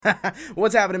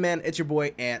What's happening, man? It's your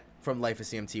boy Ant from Life of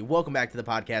CMT. Welcome back to the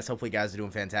podcast. Hopefully, you guys are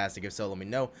doing fantastic. If so, let me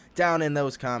know down in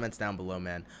those comments down below,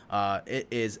 man. It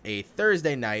is a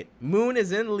Thursday night. Moon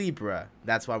is in Libra.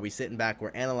 That's why we're sitting back.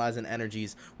 We're analyzing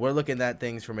energies. We're looking at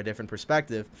things from a different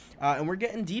perspective, and we're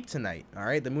getting deep tonight. All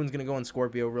right, the moon's gonna go in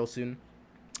Scorpio real soon.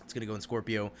 It's gonna go in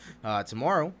Scorpio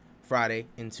tomorrow, Friday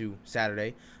into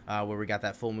Saturday, where we got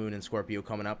that full moon in Scorpio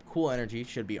coming up. Cool energy,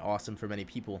 should be awesome for many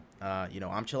people.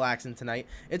 I'm chillaxing tonight.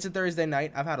 It's a Thursday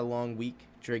night. I've had a long week,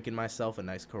 drinking myself a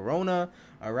nice Corona.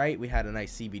 All right, we had a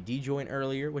nice CBD joint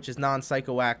earlier, which is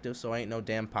non-psychoactive, so I ain't no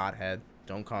damn pothead.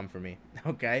 Don't come for me,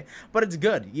 okay? But it's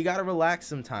good. You gotta relax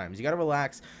sometimes. You gotta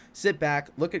relax, sit back,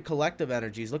 look at collective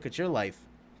energies, look at your life,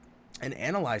 and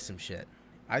analyze some shit.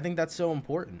 I think that's so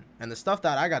important. And the stuff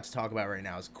that I got to talk about right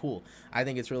now is cool. I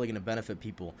think it's really going to benefit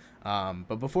people.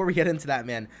 But before we get into that,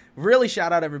 man, really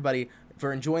shout out everybody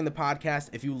for enjoying the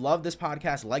podcast. If you love this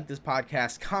podcast, like this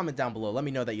podcast, comment down below. Let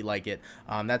me know that you like it.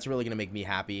 That's really going to make me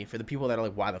happy. For the people that are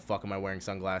like, why the fuck am I wearing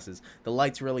sunglasses? The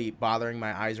light's really bothering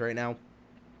my eyes right now.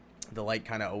 The light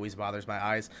kind of always bothers my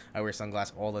eyes. I wear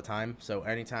sunglasses all the time. So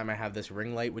anytime I have this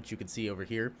ring light, which you can see over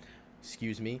here,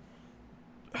 excuse me.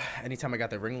 Anytime I got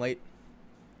the ring light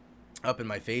up in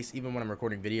my face, even when I'm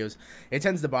recording videos, it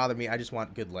tends to bother me. I just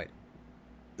want good light.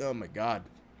 Oh my god,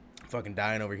 I'm fucking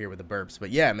dying over here with the burps. But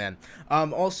yeah, man.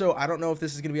 Also, I don't know if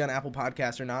this is gonna be on Apple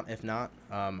Podcasts or not. If not,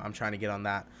 I'm trying to get on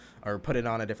that or put it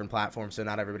on a different platform so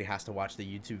not everybody has to watch the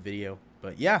YouTube video.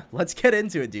 But yeah, let's get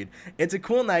into it, dude. It's a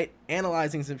cool night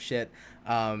analyzing some shit.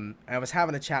 I was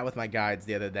having a chat with my guides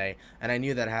the other day, and I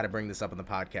knew that I had to bring this up on the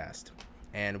podcast.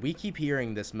 And we keep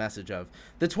hearing this message of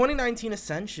the 2019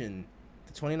 ascension.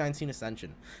 2019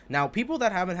 ascension. Now, people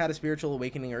that haven't had a spiritual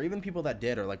awakening, or even people that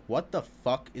did, are like, what the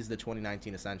fuck is the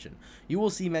 2019 ascension? You will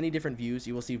see many different views.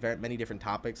 You will see many different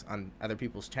topics on other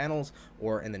people's channels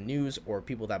or in the news or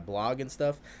people that blog and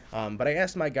stuff. But I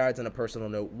asked my guides on a personal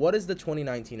note, what is the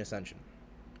 2019 ascension?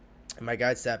 And my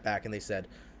guides sat back and they said,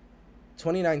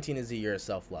 2019 is the year of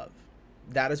self-love.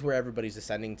 That is where everybody's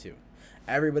ascending to.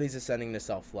 Everybody's ascending to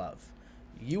self-love.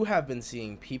 You have been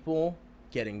seeing people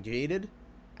getting jaded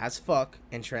as fuck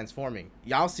and transforming.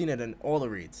 Y'all seen it in all the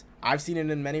reads. I've seen it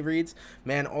in many reads.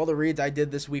 Man, all the reads I did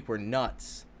this week were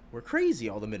nuts. We're crazy,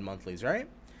 all the mid-monthlies, right?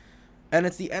 And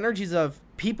it's the energies of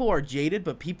people are jaded,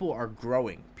 but people are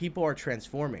growing. People are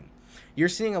transforming. You're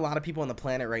seeing a lot of people on the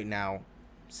planet right now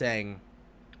saying,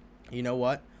 you know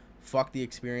what? Fuck the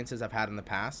experiences I've had in the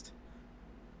past.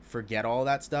 Forget all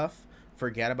that stuff.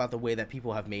 Forget about the way that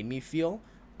people have made me feel.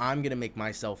 I'm going to make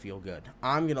myself feel good.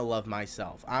 I'm going to love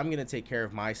myself. I'm going to take care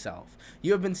of myself.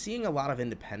 You have been seeing a lot of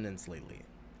independence lately.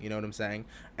 You know what I'm saying?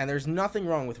 And there's nothing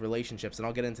wrong with relationships, and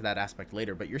I'll get into that aspect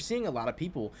later, but you're seeing a lot of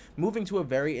people moving to a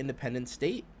very independent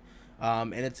state.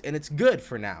 And it's good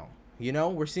for now. You know,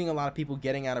 we're seeing a lot of people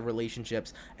getting out of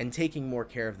relationships and taking more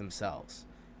care of themselves.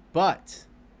 But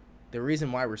the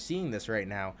reason why we're seeing this right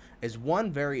now is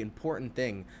one very important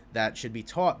thing that should be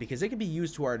taught, because it can be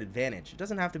used to our advantage. It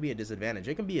doesn't have to be a disadvantage.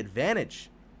 It can be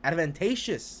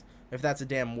advantageous, if that's a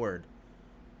damn word.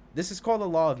 This is called the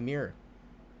law of mirror.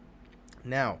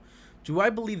 Now, do I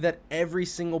believe that every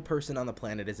single person on the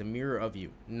planet is a mirror of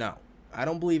you? No. I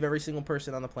don't believe every single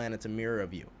person on the planet's a mirror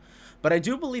of you. But I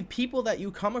do believe people that you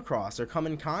come across or come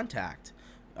in contact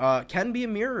can be a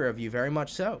mirror of you, very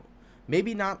much so.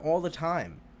 Maybe not all the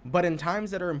time, but in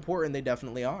times that are important, they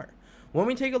definitely are. When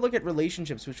we take a look at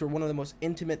relationships, which are one of the most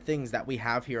intimate things that we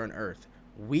have here on Earth,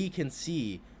 we can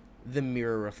see the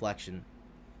mirror reflection.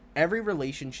 Every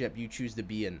relationship you choose to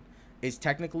be in is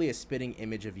technically a spitting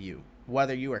image of you,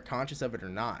 whether you are conscious of it or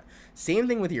not. Same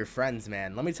thing with your friends,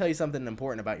 man. Let me tell you something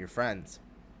important about your friends.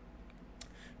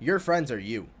 Your friends are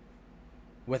you,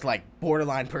 with like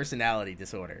borderline personality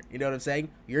disorder. You know what I'm saying?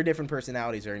 Your different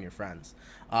personalities are in your friends.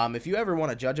 If you ever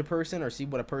want to judge a person or see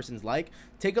what a person's like,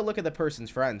 take a look at the person's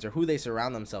friends or who they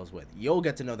surround themselves with. You'll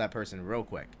get to know that person real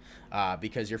quick,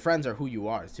 because your friends are who you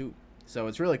are too. So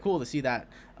it's really cool to see that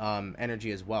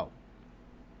energy as well.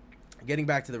 Getting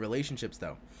back to the relationships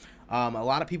though, a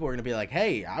lot of people are going to be like,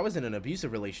 hey, I was in an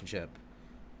abusive relationship.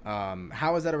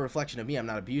 How is that a reflection of me? I'm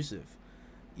not abusive.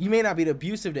 You may not be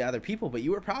abusive to other people, but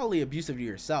you were probably abusive to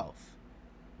yourself.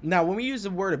 Now, when we use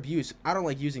the word abuse, I don't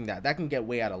like using that. That can get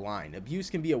way out of line. Abuse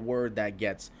can be a word that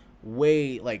gets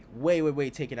way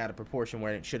taken out of proportion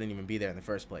where it shouldn't even be there in the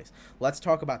first place. Let's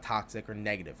talk about toxic or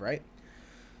negative, right?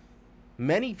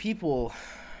 Many people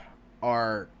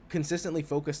are consistently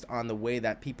focused on the way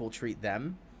that people treat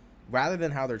them rather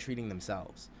than how they're treating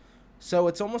themselves. So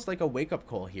it's almost like a wake-up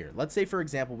call here. Let's say, for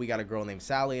example, we got a girl named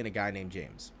Sally and a guy named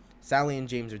James. Sally and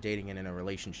James are dating and in a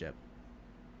relationship.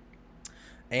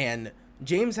 And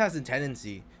James has a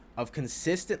tendency of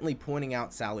consistently pointing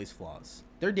out Sally's flaws.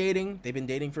 They're dating. They've been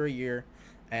dating for a year.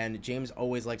 And James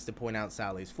always likes to point out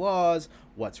Sally's flaws,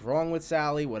 what's wrong with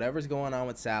Sally, whatever's going on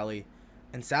with Sally.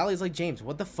 And Sally's like, James,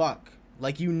 what the fuck?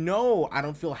 Like, you know I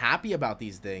don't feel happy about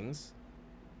these things.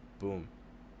 Boom.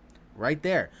 Right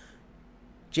there.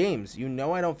 James, you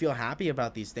know I don't feel happy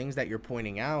about these things that you're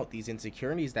pointing out, these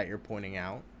insecurities that you're pointing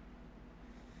out.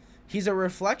 He's a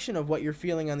reflection of what you're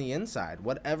feeling on the inside.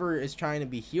 Whatever is trying to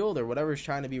be healed or whatever is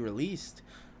trying to be released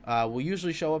will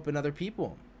usually show up in other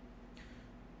people.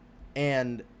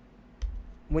 And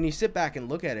when you sit back and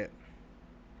look at it,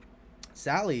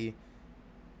 Sally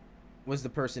was the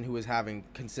person who was having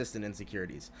consistent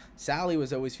insecurities. Sally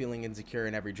was always feeling insecure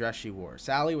in every dress she wore.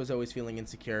 Sally was always feeling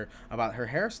insecure about her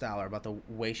hairstyle or about the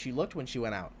way she looked when she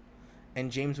went out.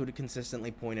 And James would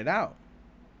consistently point it out.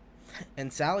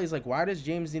 And Sally's like, why does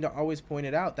James need to always point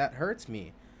it out? That hurts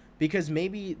me. Because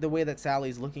maybe the way that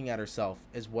Sally's looking at herself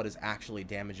is what is actually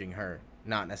damaging her,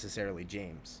 not necessarily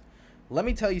James. Let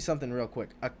me tell you something real quick.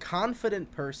 A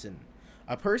confident person,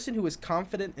 a person who is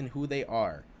confident in who they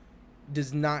are,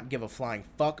 does not give a flying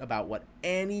fuck about what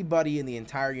anybody in the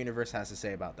entire universe has to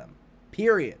say about them.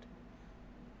 Period.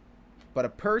 But a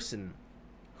person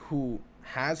who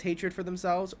has hatred for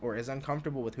themselves or is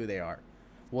uncomfortable with who they are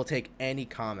will take any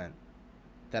comment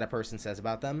that a person says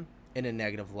about them in a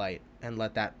negative light and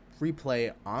let that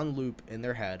replay on loop in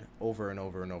their head over and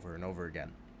over and over and over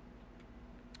again.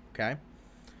 Okay?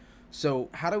 So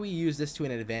how do we use this to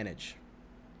an advantage?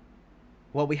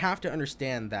 Well, we have to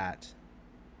understand that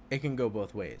it can go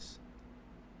both ways.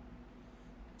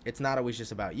 It's not always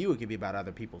just about you. It can be about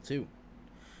other people too.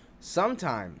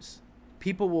 Sometimes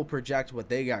people will project what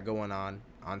they got going on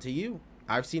onto you.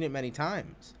 I've seen it many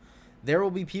times. There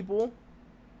will be people,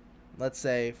 let's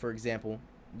say, for example,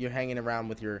 you're hanging around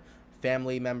with your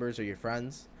family members or your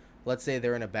friends. Let's say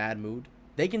they're in a bad mood.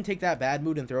 They can take that bad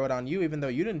mood and throw it on you even though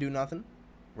you didn't do nothing,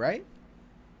 right?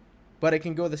 But it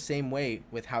can go the same way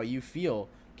with how you feel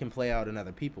can play out in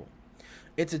other people.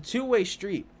 It's a two-way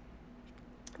street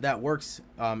that works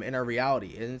in our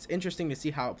reality, and it's interesting to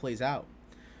see how it plays out.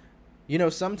 You know,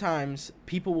 sometimes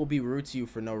people will be rude to you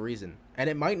for no reason, and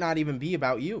it might not even be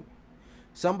about you.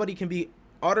 Somebody can be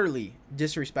utterly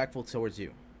disrespectful towards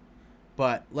you.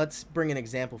 But let's bring an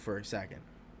example for a second.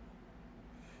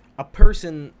 A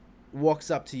person walks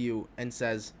up to you and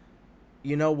says,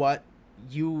 you know what?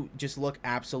 You just look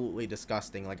absolutely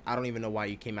disgusting. Like, I don't even know why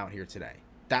you came out here today.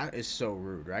 That is so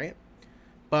rude, right?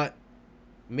 But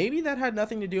maybe that had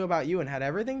nothing to do about you and had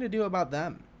everything to do about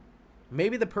them.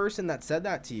 Maybe the person that said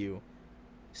that to you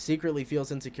secretly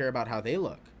feels insecure about how they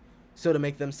look. So to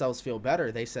make themselves feel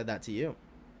better, they said that to you.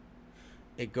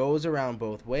 It goes around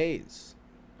both ways.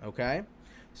 Okay?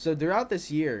 So throughout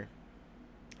this year,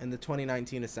 in the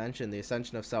 2019 Ascension, the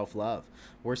Ascension of Self-Love,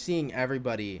 we're seeing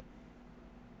everybody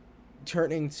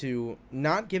turning to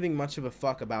not giving much of a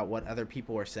fuck about what other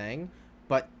people are saying,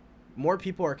 but more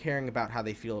people are caring about how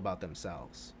they feel about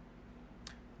themselves.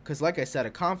 Because like I said,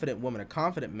 a confident woman, a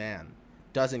confident man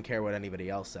doesn't care what anybody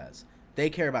else says. They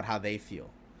care about how they feel.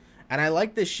 And I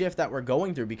like this shift that we're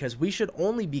going through because we should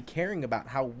only be caring about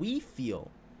how we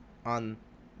feel on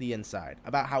the inside,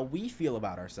 about how we feel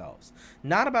about ourselves,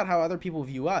 not about how other people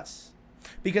view us.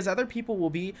 Because other people will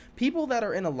be, people that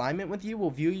are in alignment with you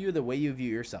will view you the way you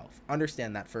view yourself.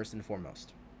 Understand that first and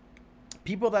foremost.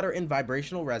 People that are in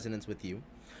vibrational resonance with you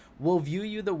will view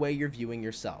you the way you're viewing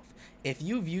yourself. If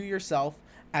you view yourself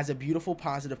as a beautiful,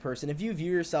 positive person, if you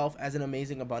view yourself as an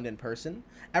amazing, abundant person,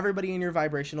 everybody in your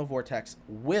vibrational vortex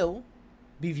will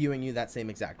be viewing you that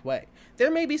same exact way. There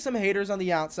may be some haters on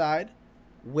the outside.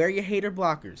 Wear your hater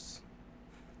blockers.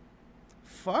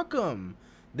 Fuck them.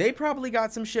 They probably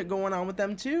got some shit going on with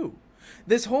them too.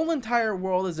 This whole entire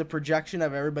world is a projection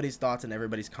of everybody's thoughts and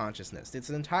everybody's consciousness. This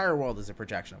entire world is a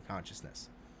projection of consciousness.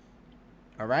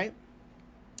 All right?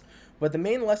 But the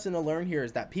main lesson to learn here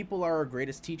is that people are our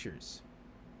greatest teachers.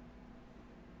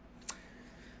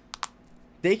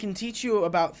 They can teach you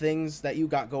about things that you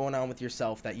got going on with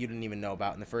yourself that you didn't even know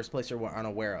about in the first place or were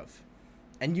unaware of.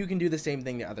 And you can do the same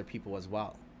thing to other people as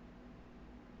well.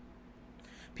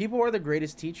 People are the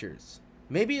greatest teachers.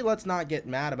 Maybe let's not get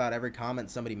mad about every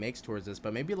comment somebody makes towards us,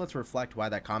 but maybe let's reflect why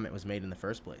that comment was made in the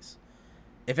first place.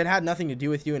 If it had nothing to do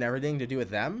with you and everything to do with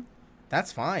them,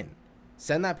 that's fine.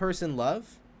 Send that person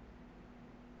love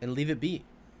and leave it be.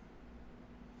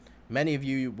 Many of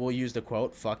you will use the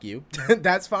quote, fuck you.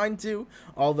 That's fine too.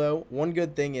 Although, one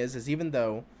good thing is even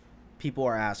though people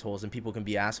are assholes and people can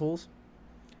be assholes,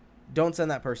 don't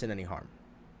send that person any harm.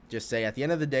 Just say, at the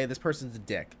end of the day, this person's a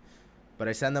dick, but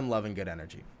I send them love and good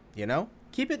energy. You know?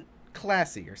 Keep it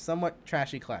classy or somewhat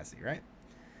trashy classy, right?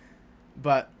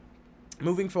 But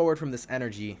moving forward from this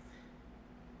energy,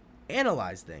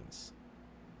 analyze things.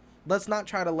 Let's not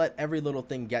try to let every little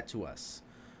thing get to us.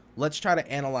 Let's try to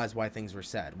analyze why things were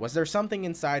said. Was there something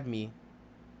inside me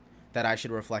that I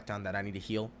should reflect on that I need to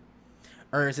heal?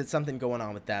 Or is it something going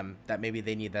on with them that maybe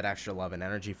they need that extra love and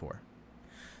energy for?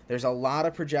 There's a lot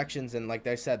of projections, and like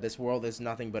I said, this world is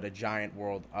nothing but a giant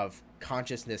world of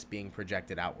consciousness being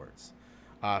projected outwards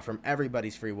from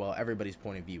everybody's free will, everybody's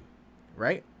point of view,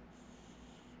 right?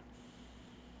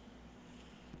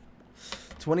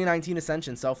 2019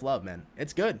 Ascension, self-love, man.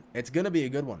 It's good. It's going to be a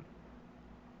good one.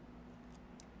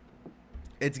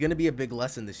 It's going to be a big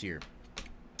lesson this year.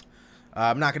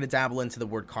 I'm not going to dabble into the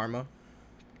word karma.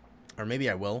 Or maybe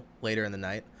I will later in the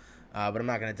night. But I'm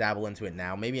not going to dabble into it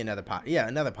now. Maybe another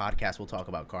podcast will talk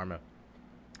about karma.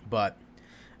 But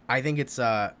I think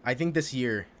I think this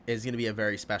year is going to be a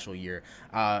very special year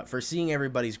for seeing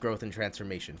everybody's growth and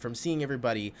transformation, from seeing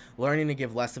everybody learning to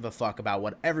give less of a fuck about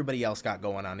what everybody else got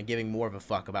going on and giving more of a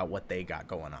fuck about what they got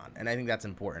going on. And I think that's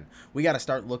important. We got to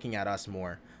start looking at us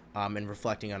more and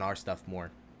reflecting on our stuff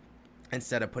more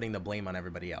instead of putting the blame on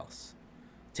everybody else.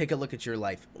 Take a look at your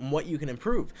life and what you can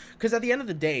improve. Because at the end of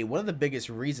the day, one of the biggest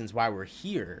reasons why we're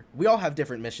here, we all have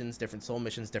different missions, different soul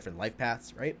missions, different life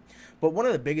paths, right? But one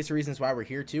of the biggest reasons why we're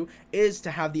here too is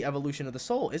to have the evolution of the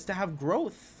soul, is to have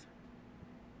growth.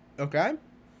 Okay?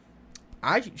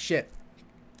 I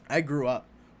grew up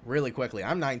really quickly.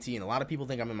 I'm 19. A lot of people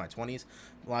think I'm in my 20s.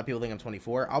 A lot of people think I'm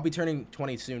 24. I'll be turning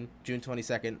 20 soon, June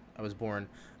 22nd. I was born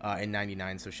in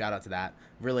 99, so shout out to that.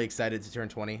 Really excited to turn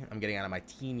 20. I'm getting out of my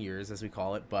teen years, as we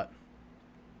call it. But,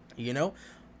 you know,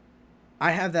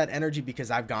 I have that energy because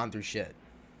I've gone through shit.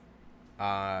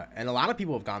 And a lot of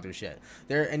people have gone through shit.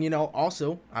 And, you know,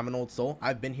 also, I'm an old soul.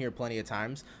 I've been here plenty of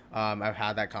times. I've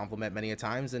had that compliment many a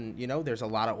times. And, you know, there's a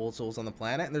lot of old souls on the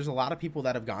planet. And there's a lot of people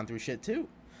that have gone through shit, too.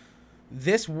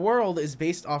 This world is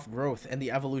based off growth and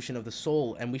the evolution of the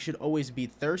soul, and we should always be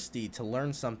thirsty to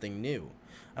learn something new.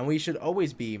 And we should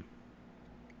always be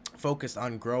focused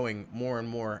on growing more and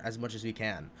more as much as we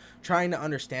can. Trying to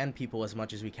understand people as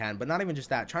much as we can, but not even just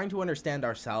that, trying to understand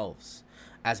ourselves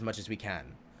as much as we can.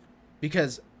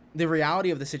 Because the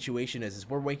reality of the situation is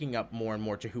we're waking up more and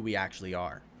more to who we actually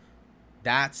are.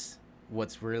 That's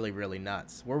what's really, really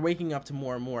nuts. We're waking up to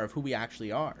more and more of who we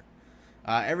actually are.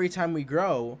 Every time we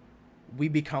grow, we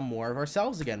become more of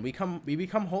ourselves again. We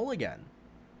become whole again.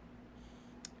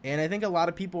 And I think a lot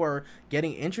of people are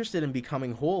getting interested in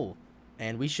becoming whole,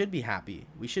 and we should be happy.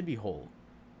 We should be whole.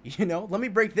 You know, let me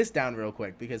break this down real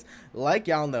quick, because like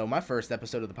y'all know, my first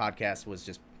episode of the podcast was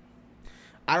just,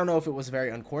 I don't know if it was very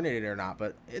uncoordinated or not,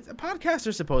 but podcasts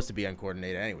are supposed to be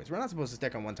uncoordinated anyways. We're not supposed to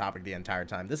stick on one topic the entire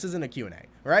time. This isn't a Q&A,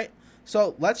 right?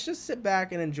 So let's just sit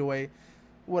back and enjoy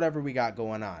whatever we got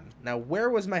going on. Now, where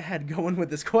was my head going with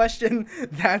this question?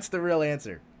 That's the real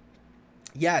answer.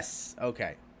 Yes.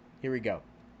 Okay. Here we go.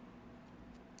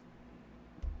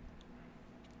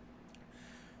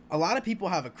 A lot of people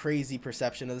have a crazy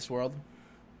perception of this world.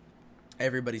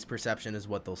 Everybody's perception is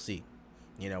what they'll see.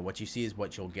 You know, what you see is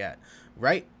what you'll get,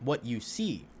 right? What you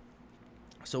see.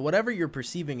 So whatever you're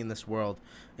perceiving in this world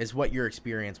is what your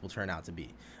experience will turn out to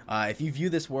be. If you view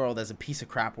this world as a piece of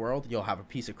crap world, you'll have a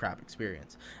piece of crap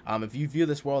experience. If you view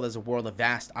this world as a world of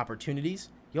vast opportunities,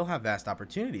 you'll have vast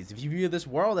opportunities. If you view this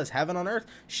world as heaven on earth,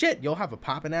 shit, you'll have a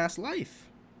poppin' ass life.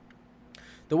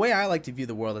 The way I like to view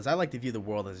the world is I like to view the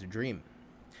world as a dream.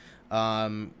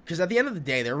 Because at the end of the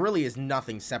day, there really is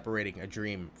nothing separating a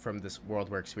dream from this world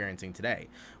we're experiencing today.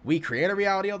 We create a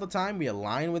reality all the time. We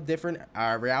align with different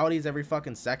realities every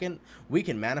fucking second. We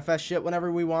can manifest shit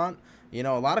whenever we want. You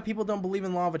know, a lot of people don't believe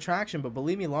in law of attraction, but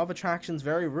believe me, law of attraction is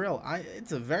very real.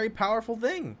 It's a very powerful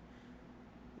thing.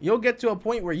 You'll get to a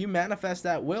point where you manifest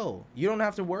that will. You don't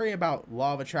have to worry about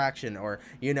law of attraction or,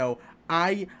 you know,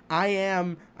 I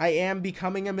am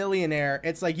becoming a millionaire.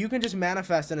 It's like you can just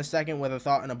manifest in a second with a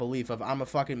thought and a belief of I'm a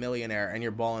fucking millionaire and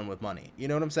you're balling with money. You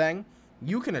know what I'm saying?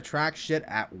 You can attract shit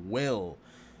at will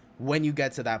when you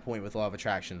get to that point with law of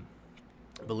attraction.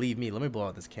 Believe me. Let me blow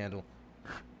out this candle.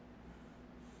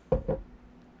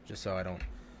 Just so I don't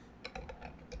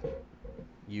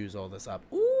use all this up.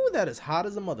 Ooh, that is hot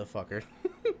as a motherfucker.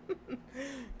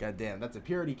 God damn, that's a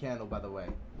purity candle, by the way.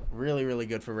 Really, really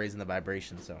good for raising the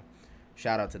vibration, so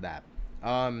shout out to that.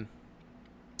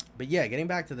 But yeah, getting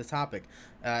back to the topic,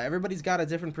 everybody's got a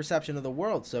different perception of the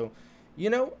world. So, you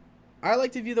know, I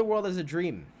like to view the world as a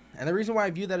dream. And the reason why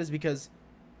I view that is because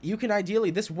you can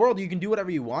ideally, this world, you can do whatever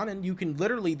you want. And you can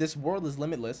literally, this world is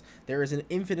limitless. There is an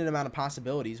infinite amount of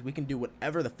possibilities. We can do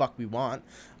whatever the fuck we want.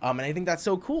 And I think that's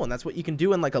so cool. And that's what you can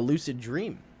do in like a lucid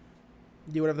dream.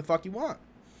 Do whatever the fuck you want.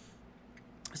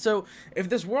 So if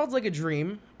this world's like a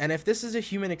dream, and if this is a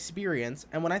human experience,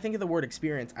 and when I think of the word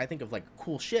experience, I think of like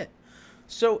cool shit.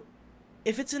 So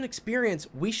if it's an experience,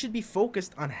 we should be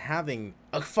focused on having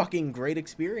a fucking great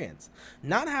experience.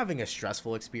 Not having a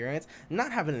stressful experience,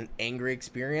 not having an angry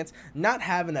experience, not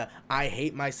having a I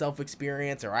hate myself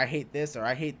experience, or I hate this, or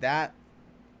I hate that.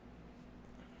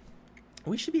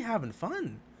 We should be having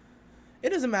fun. It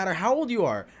doesn't matter how old you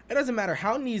are. It doesn't matter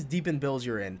how knees deep in bills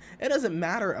you're in. It doesn't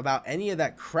matter about any of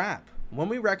that crap. When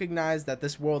we recognize that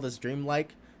this world is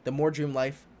dreamlike, the more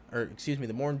dreamlike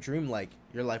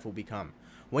your life will become.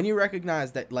 When you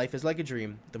recognize that life is like a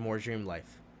dream, the more dreamlike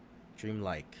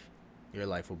your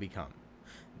life will become.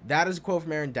 That is a quote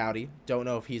from Aaron Doughty. Don't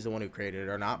know if he's the one who created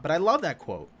it or not, but I love that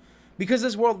quote. Because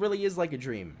this world really is like a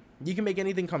dream. You can make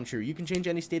anything come true. You can change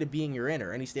any state of being you're in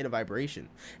or any state of vibration.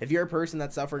 If you're a person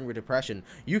that's suffering with depression,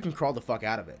 you can crawl the fuck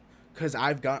out of it. Because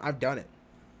I've done it.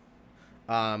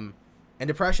 And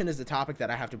depression is the topic that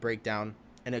I have to break down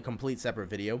in a complete separate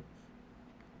video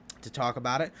to talk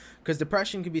about it, because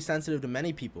depression can be sensitive to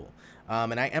many people,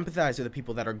 and I empathize with the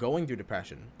people that are going through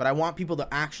depression, but I want people to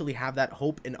actually have that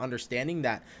hope and understanding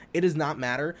that it does not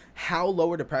matter how low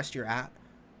or depressed you're at.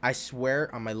 I swear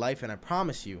on my life, and I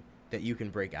promise you that you can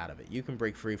break out of it. You can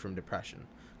break free from depression,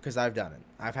 because I've done it.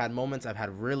 I've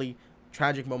had really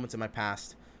tragic moments in my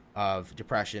past of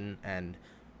depression and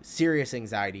serious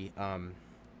anxiety,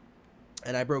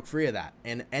 and I broke free of that,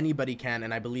 and anybody can,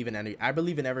 and I believe in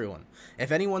everyone.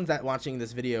 If anyone's that watching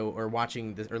this video or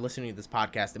watching this or listening to this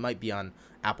podcast, it might be on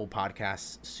Apple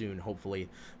Podcasts soon, hopefully.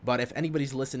 But if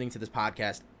anybody's listening to this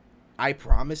podcast, I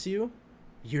promise you,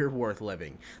 you're worth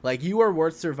living. Like, you are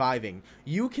worth surviving.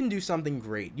 You can do something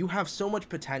great. You have so much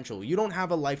potential. You don't have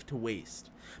a life to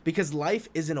waste, because life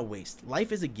isn't a waste.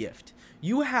 Life is a gift.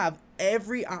 You have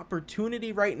every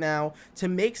opportunity right now to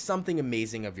make something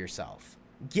amazing of yourself.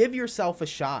 Give yourself a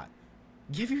shot.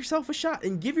 Give yourself a shot,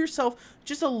 and give yourself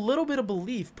just a little bit of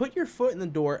belief. Put your foot in the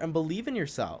door and believe in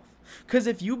yourself. Because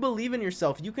if you believe in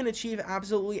yourself, you can achieve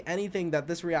absolutely anything that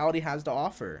this reality has to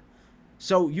offer.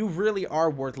 So you really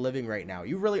are worth living right now.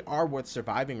 You really are worth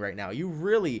surviving right now. You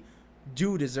really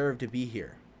do deserve to be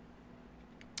here.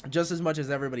 Just as much as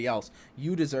everybody else,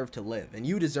 you deserve to live, and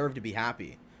you deserve to be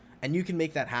happy. And you can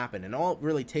make that happen. And all it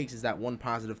really takes is that one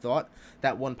positive thought,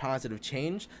 that one positive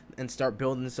change, and start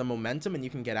building some momentum, and you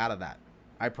can get out of that.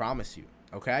 I promise you.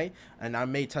 Okay? And I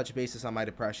may touch bases on my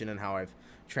depression and how I've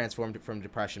transformed it from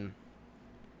depression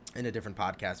in a different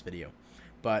podcast video.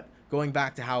 But going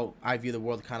back to how I view the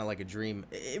world kind of like a dream,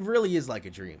 it really is like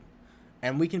a dream.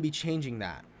 And we can be changing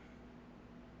that.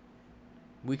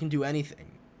 We can do anything.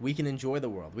 We can enjoy the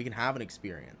world. We can have an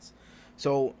experience.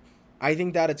 So I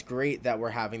think that it's great that we're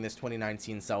having this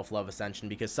 2019 self-love ascension,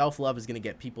 because self-love is going to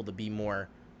get people to be more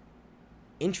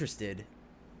interested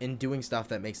in doing stuff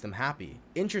that makes them happy,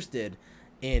 interested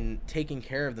in taking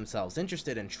care of themselves,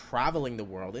 interested in traveling the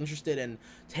world, interested in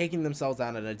taking themselves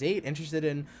out on a date, interested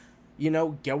in,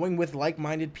 going with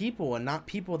like-minded people and not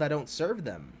people that don't serve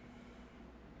them.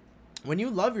 When you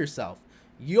love yourself,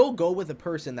 you'll go with a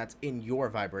person that's in your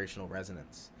vibrational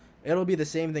resonance. It'll be the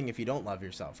same thing if you don't love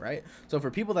yourself, right? So for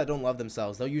people that don't love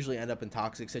themselves, they'll usually end up in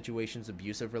toxic situations,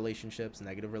 abusive relationships,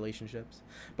 negative relationships.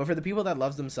 But for the people that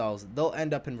love themselves, they'll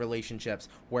end up in relationships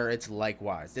where it's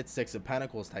likewise. It's Six of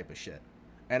Pentacles type of shit.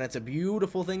 And it's a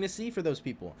beautiful thing to see for those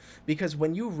people. Because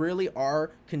when you really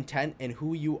are content in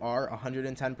who you are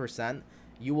 110%,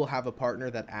 you will have a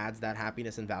partner that adds that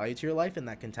happiness and value to your life and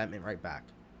that contentment right back.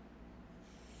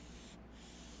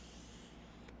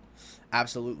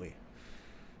 Absolutely.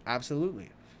 Absolutely.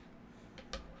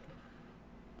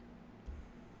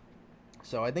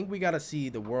 So I think we got to see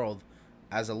the world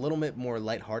as a little bit more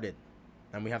lighthearted,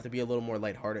 and we have to be a little more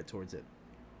lighthearted towards it.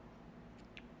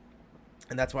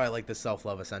 And that's why I like this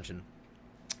self-love ascension,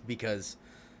 because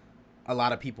a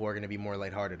lot of people are going to be more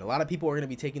lighthearted. A lot of people are going to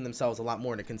be taking themselves a lot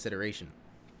more into consideration,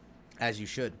 as you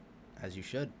should.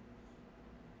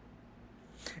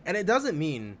 And it doesn't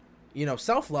mean,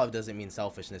 self-love doesn't mean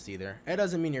selfishness either. It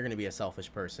doesn't mean you're going to be a selfish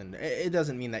person. It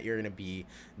doesn't mean that you're going to be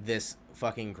this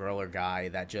fucking girl or guy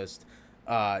that just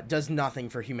does nothing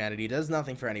for humanity, does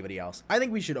nothing for anybody else. I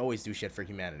think we should always do shit for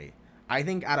humanity. I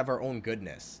think out of our own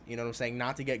goodness, you know what I'm saying?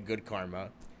 Not to get good karma.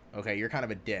 Okay, you're kind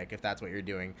of a dick if that's what you're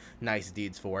doing nice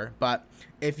deeds for. But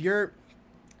if you're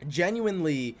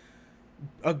genuinely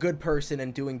a good person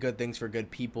and doing good things for good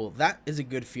people, that is a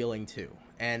good feeling too.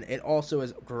 And it also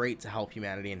is great to help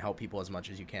humanity and help people as much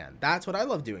as you can. That's what I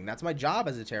love doing. That's my job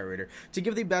as a tarot reader, to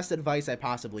give the best advice I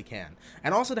possibly can.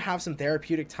 And also to have some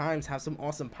therapeutic times, have some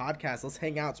awesome podcasts. Let's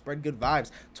hang out, spread good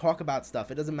vibes, talk about stuff.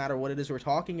 It doesn't matter what it is we're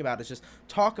talking about. It's just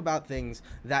talk about things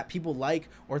that people like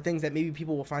or things that maybe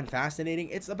people will find fascinating.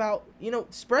 It's about,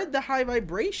 spread the high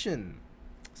vibration.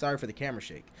 Sorry for the camera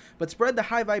shake. But spread the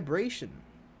high vibration.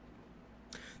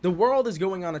 The world is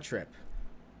going on a trip.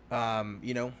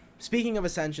 Speaking of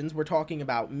ascensions, we're talking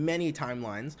about many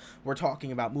timelines. We're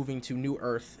talking about moving to New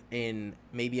Earth in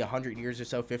maybe 100 years or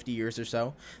so, 50 years or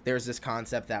so. There's this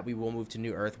concept that we will move to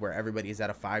New Earth where everybody is at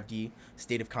a 5D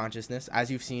state of consciousness. As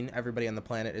you've seen, everybody on the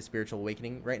planet is spiritual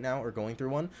awakening right now or going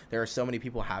through one. There are so many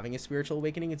people having a spiritual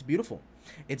awakening. It's beautiful.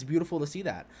 It's beautiful to see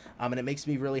that. And it makes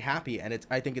me really happy. And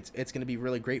I think it's going to be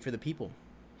really great for the people.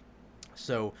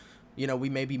 So, we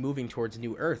may be moving towards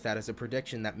New Earth. That is a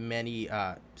prediction that many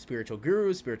spiritual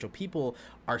gurus, spiritual people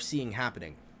are seeing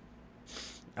happening.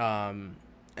 And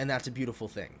that's a beautiful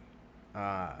thing.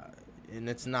 And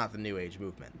it's not the New Age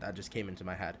movement. That just came into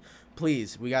my head.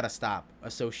 Please, we got to stop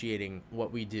associating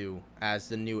what we do as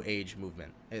the New Age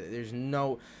movement.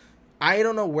 I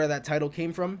don't know where that title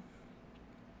came from.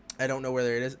 I don't know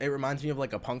where it is. It reminds me of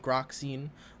like a punk rock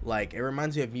scene. Like, it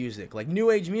reminds me of music. Like New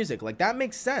Age music. Like, that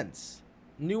makes sense.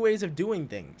 New ways of doing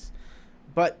things,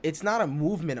 but it's not a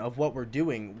movement of what we're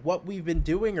doing. What we've been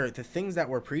doing, or the things that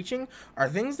we're preaching, are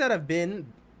things that have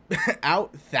been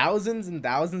out thousands and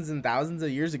thousands and thousands of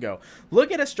years ago.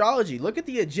 Look at astrology. Look at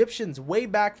the Egyptians way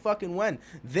back fucking when.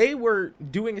 They were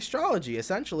doing astrology,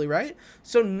 essentially, right?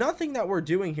 So nothing that we're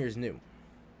doing here is new.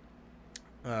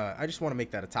 I just want to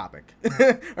make that a topic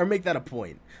or make that a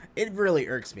point. It really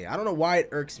irks me. I don't know why it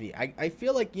irks me. I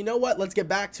feel like, you know what? Let's get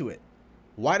back to it.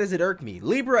 Why does it irk me?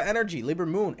 Libra energy, Libra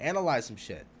moon, analyze some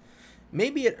shit.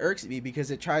 Maybe it irks me because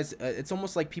it's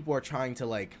almost like people are trying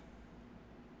to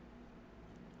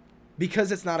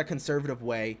because it's not a conservative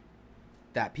way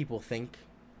that people think,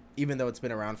 even though it's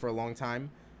been around for a long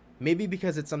time. Maybe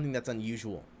because it's something that's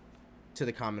unusual to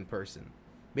the common person.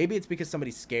 Maybe it's because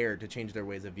somebody's scared to change their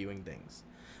ways of viewing things.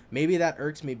 Maybe that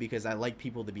irks me because I like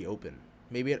people to be open.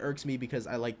 Maybe it irks me because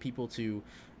I like people to,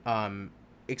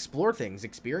 explore things,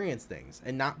 experience things,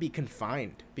 and not be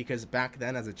confined, because back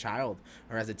then as a child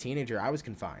or as a teenager I was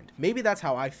confined. Maybe that's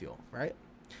how I feel, right?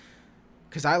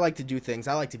 Because I like to do things,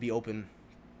 I like to be open,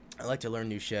 I like to learn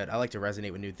new shit, I like to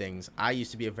resonate with new things. I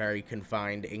used to be a very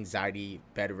confined, anxiety,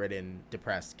 bedridden,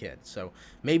 depressed kid, so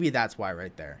maybe that's why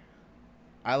right there.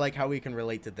 I like how we can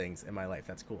relate to things in my life.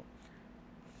 That's cool.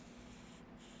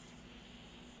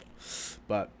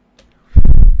 But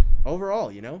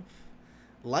overall,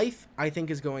 life, I think,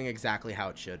 is going exactly how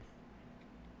it should.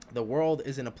 The world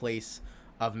is in a place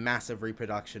of massive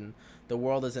reproduction. The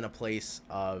world is in a place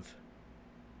of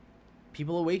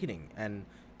people awakening and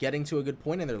getting to a good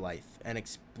point in their life and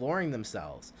exploring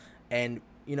themselves and,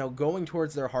 going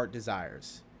towards their heart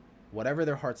desires. Whatever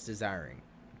their heart's desiring.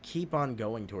 Keep on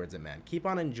going towards it, man. Keep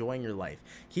on enjoying your life.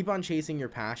 Keep on chasing your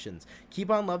passions.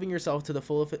 Keep on loving yourself to the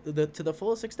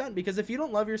fullest extent, because if you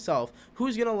don't love yourself,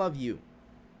 who's going to love you?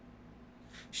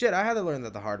 Shit, I had to learn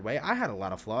that the hard way. I had a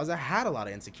lot of flaws. I had a lot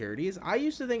of insecurities. I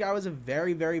used to think I was a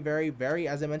very, very, very, very,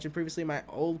 as I mentioned previously in my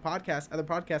other podcast,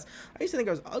 I used to think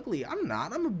I was ugly. I'm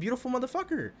not. I'm a beautiful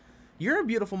motherfucker. You're a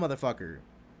beautiful motherfucker.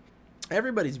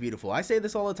 Everybody's beautiful. I say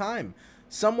this all the time.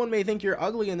 Someone may think you're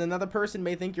ugly and another person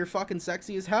may think you're fucking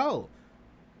sexy as hell.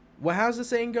 Well, how's the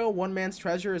saying go? One man's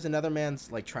treasure is another man's,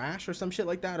 trash or some shit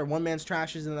like that? Or one man's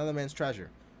trash is another man's treasure.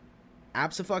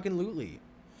 Abso-fucking-lutely.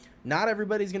 Not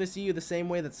everybody's going to see you the same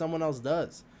way that someone else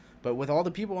does. But with all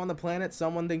the people on the planet,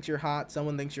 someone thinks you're hot,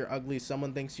 someone thinks you're ugly,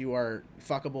 someone thinks you are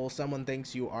fuckable, someone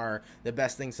thinks you are the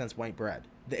best thing since white bread.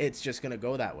 It's just going to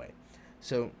go that way.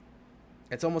 So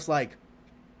it's almost like,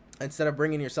 instead of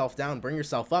bringing yourself down, bring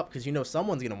yourself up, because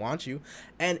someone's going to want you.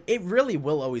 And it really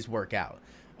will always work out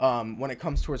when it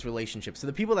comes towards relationships. So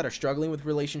the people that are struggling with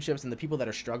relationships and the people that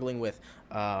are struggling with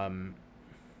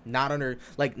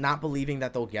not believing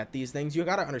that they'll get these things, you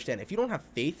got to understand, if you don't have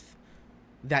faith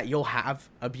that you'll have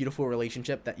a beautiful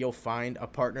relationship, that you'll find a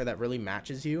partner that really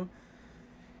matches you,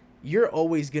 you're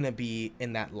always going to be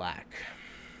in that lack.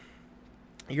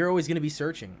 You're always going to be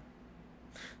searching.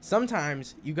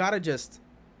 Sometimes you got to just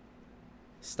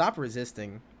stop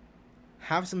resisting,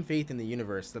 have some faith in the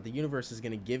universe, that the universe is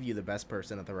going to give you the best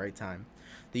person at the right time.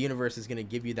 The universe is going to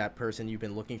give you that person you've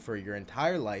been looking for your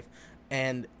entire life,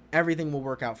 and everything will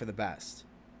work out for the best.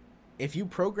 If you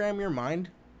program your mind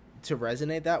to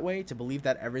resonate that way, to believe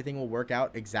that everything will work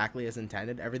out exactly as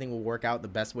intended, everything will work out the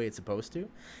best way it's supposed to,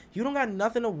 you don't got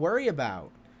nothing to worry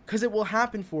about, because it will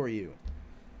happen for you.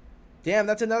 Damn,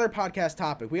 that's another podcast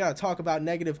topic. We got to talk about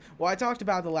negative. Well, I talked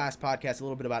about the last podcast a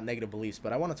little bit about negative beliefs,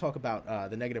 but I want to talk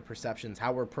about the negative perceptions,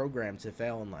 how we're programmed to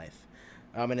fail in life.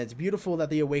 And it's beautiful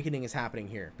that the awakening is happening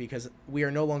here because we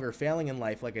are no longer failing in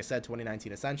life. Like I said,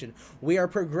 2019 Ascension, we are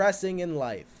progressing in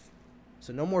life.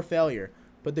 So no more failure.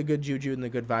 Put the good juju and the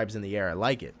good vibes in the air. I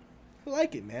like it. I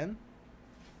like it, man.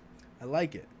 I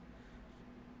like it.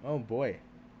 Oh, boy.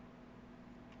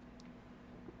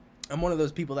 I'm one of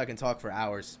those people that can talk for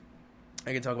hours.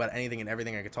 I can talk about anything and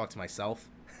everything. I can talk to myself,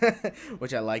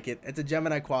 which I like it. It's a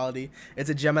Gemini quality.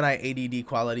 It's a Gemini ADD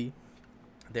quality.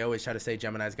 They always try to say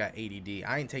Gemini's got ADD.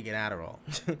 I ain't taking Adderall.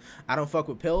 I don't fuck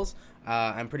with pills.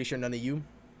 I'm pretty sure none of you.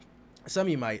 Some of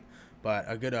you might, but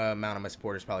a good amount of my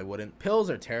supporters probably wouldn't.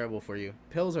 Pills are terrible for you.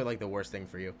 Pills are like the worst thing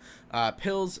for you.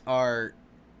 Pills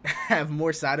have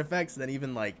more side effects than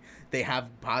even like they have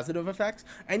positive effects,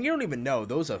 and you don't even know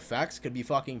those effects could be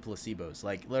fucking placebos.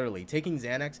 Like literally taking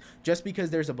Xanax, just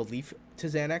because there's a belief to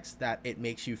Xanax that it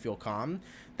makes you feel calm,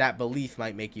 that belief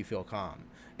might make you feel calm.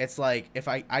 It's like if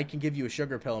I can give you a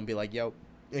sugar pill and be like, yo,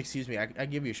 excuse me, I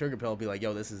give you a sugar pill and be like,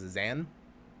 yo, this is a Xan,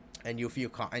 and you'll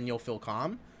feel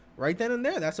calm right then and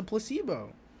there. That's a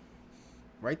placebo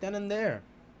right then and there,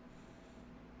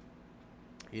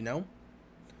 you know.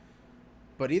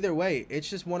 But either way, it's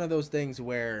just one of those things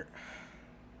where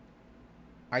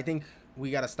I think we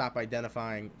got to stop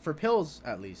identifying, for pills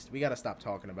at least, we got to stop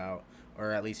talking about,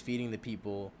 or at least feeding the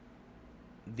people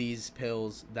these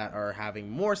pills that are having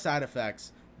more side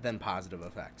effects than positive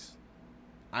effects.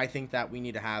 I think that we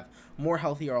need to have more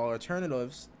healthier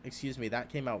alternatives. Excuse me, that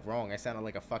came out wrong. I sounded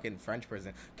like a fucking French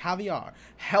person. Caviar.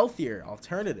 Healthier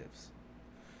alternatives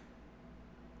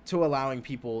to allowing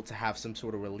people to have some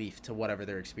sort of relief to whatever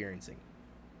they're experiencing.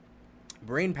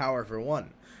 Brain power, for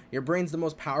one. Your brain's the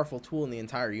most powerful tool in the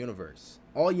entire universe.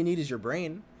 All you need is your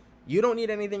brain. You don't need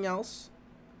anything else.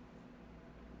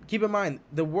 Keep in mind,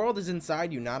 the world is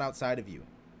inside you, not outside of you.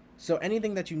 So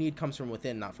anything that you need comes from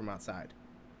within, not from outside.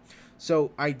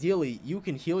 So ideally, you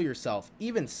can heal yourself.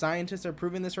 Even scientists are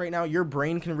proving this right now. Your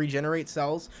brain can regenerate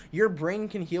cells. Your brain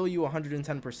can heal you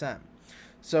 110%.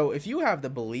 So if you have the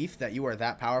belief that you are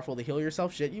that powerful to heal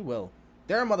yourself, shit, you will.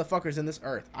 There are motherfuckers in this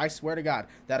earth, I swear to God,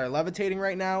 that are levitating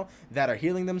right now, that are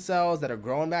healing themselves, that are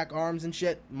growing back arms and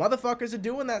shit. Motherfuckers are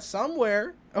doing that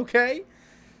somewhere, okay?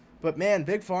 But man,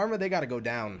 Big Pharma, they gotta go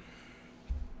down.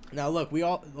 Now look,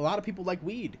 a lot of people like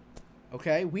weed,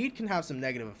 okay? Weed can have some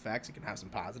negative effects, it can have some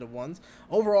positive ones.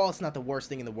 Overall, it's not the worst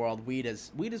thing in the world. Weed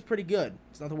is pretty good.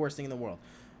 It's not the worst thing in the world.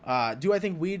 Do I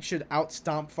think weed should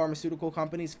outstomp pharmaceutical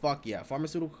companies? Fuck yeah.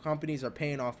 Pharmaceutical companies are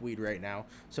paying off weed right now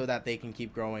so that they can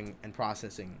keep growing and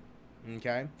processing.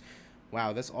 Okay?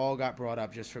 Wow, this all got brought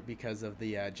up just because of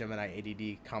the Gemini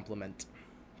ADD compliment.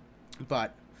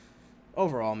 But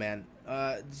overall, man,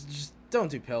 just don't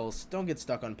do pills. Don't get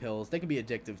stuck on pills. They can be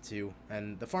addictive too.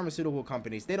 And the pharmaceutical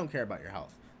companies, they don't care about your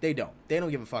health. They don't. They don't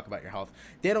give a fuck about your health.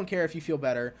 They don't care if you feel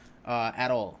better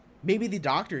at all. Maybe the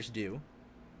doctors do.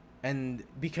 And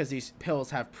because these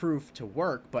pills have proof to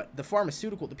work, but the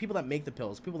people that make the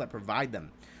pills, people that provide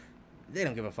them, they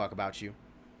don't give a fuck about you.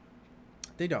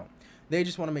 They don't. They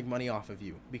just want to make money off of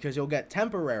you because you'll get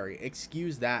temporary,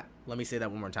 excuse that, let me say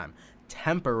that one more time,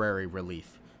 temporary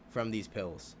relief from these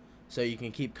pills. So you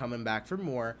can keep coming back for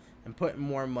more and putting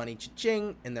more money,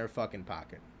 cha-ching, in their fucking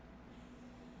pocket.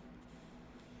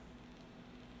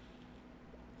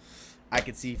 I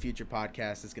could see future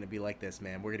podcasts is going to be like this,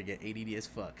 man. We're going to get ADD as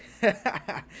fuck.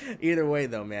 Either way,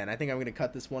 though, man, I think I'm going to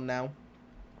cut this one now.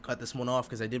 Cut this one off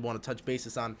because I did want to touch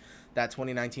bases on that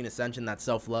 2019 Ascension, that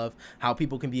self-love, how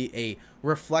people can be a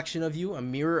reflection of you, a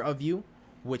mirror of you,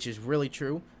 which is really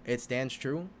true. It stands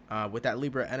true. With that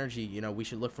Libra energy, you know, we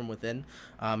should look from within,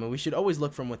 and we should always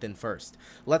look from within first.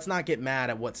 Let's not get mad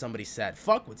at what somebody said.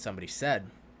 Fuck what somebody said.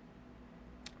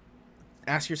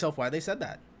 Ask yourself why they said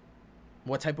that.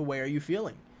 What type of way are you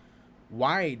feeling?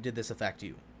 Why did this affect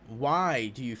you? Why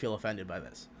do you feel offended by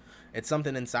this? It's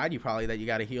something inside you probably that you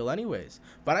got to heal anyways.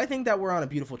 But I think that we're on a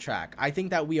beautiful track. I think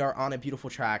that we are on a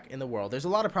beautiful track in the world. There's a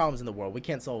lot of problems in the world. We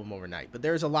can't solve them overnight. But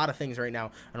there's a lot of things right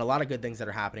now and a lot of good things that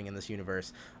are happening in this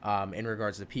universe in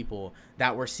regards to people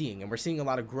that we're seeing. And we're seeing a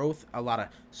lot of growth, a lot of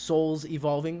souls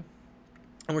evolving.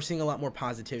 And we're seeing a lot more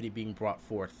positivity being brought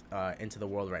forth into the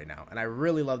world right now. And I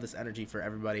really love this energy for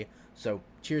everybody. So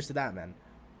cheers to that, man.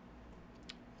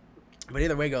 But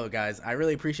either way go, guys, I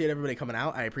really appreciate everybody coming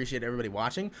out. I appreciate everybody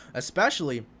watching,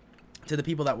 especially To the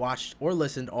people that watched or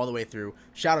listened all the way through,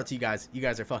 shout out to you guys. You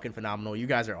guys are fucking phenomenal. You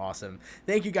guys are awesome.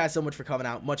 Thank you guys so much for coming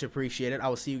out. Much appreciated. I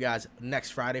will see you guys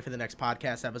next Friday for the next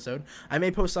podcast episode. I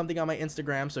may post something on my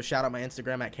Instagram, so shout out my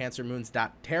Instagram at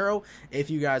cancermoons.tarot if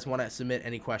you guys want to submit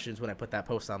any questions when I put that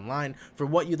post online for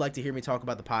what you'd like to hear me talk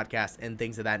about the podcast and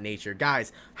things of that nature.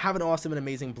 Guys, have an awesome and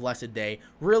amazing blessed day.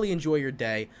 Really enjoy your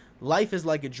day. Life is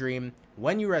like a dream.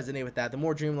 When you resonate with that, the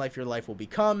more dream life your life will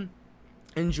become.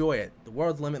 Enjoy it. The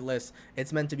world's limitless.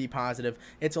 It's meant to be positive.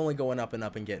 It's only going up and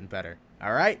up and getting better.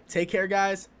 All right? Take care,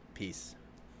 guys. Peace.